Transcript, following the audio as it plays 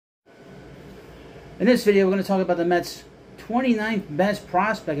In this video, we're going to talk about the Mets' 29th best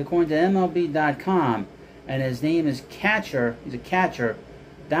prospect according to MLB.com, and his name is he's a catcher,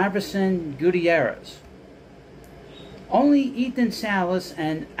 Daiverson Gutierrez. Only Ethan Salas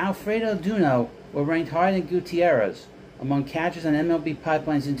and Alfredo Duno were ranked higher than Gutierrez among catchers on MLB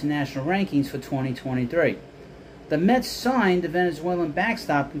Pipeline's international rankings for 2023. The Mets signed the Venezuelan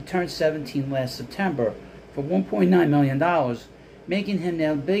backstop who turned 17 last September for $1.9 million, making him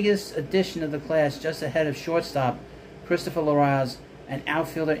their biggest addition of the class, just ahead of shortstop Christopher Larraz and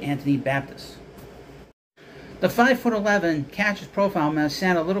outfielder Anthony Baptist. The 5'11" catcher's profile may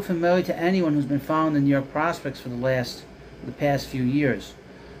sound a little familiar to anyone who's been following the New York prospects for the past few years.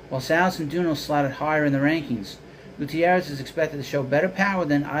 While Salas and Duno slotted higher in the rankings, Gutierrez is expected to show better power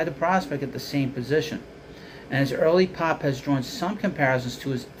than either prospect at the same position, and his early pop has drawn some comparisons to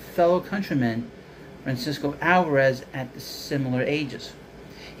his fellow countryman Francisco Alvarez at the similar ages.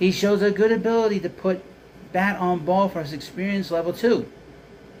 He shows a good ability to put bat on ball for his experience level 2,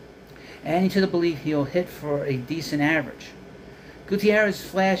 adding to the belief he'll hit for a decent average. Gutierrez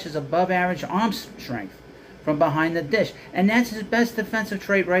flashes above average arm strength from behind the dish, and that's his best defensive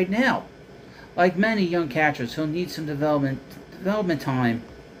trait right now. Like many young catchers, he'll need some development time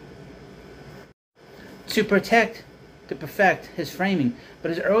to perfect his framing,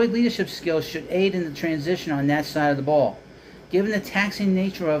 but his early leadership skills should aid in the transition on that side of the ball, given the taxing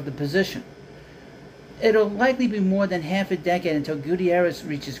nature of the position. It'll likely be more than half a decade until Gutierrez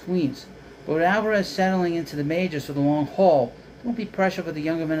reaches Queens, but with Alvarez settling into the majors for the long haul, there won't be pressure for the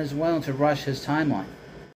younger Venezuelan to rush his timeline.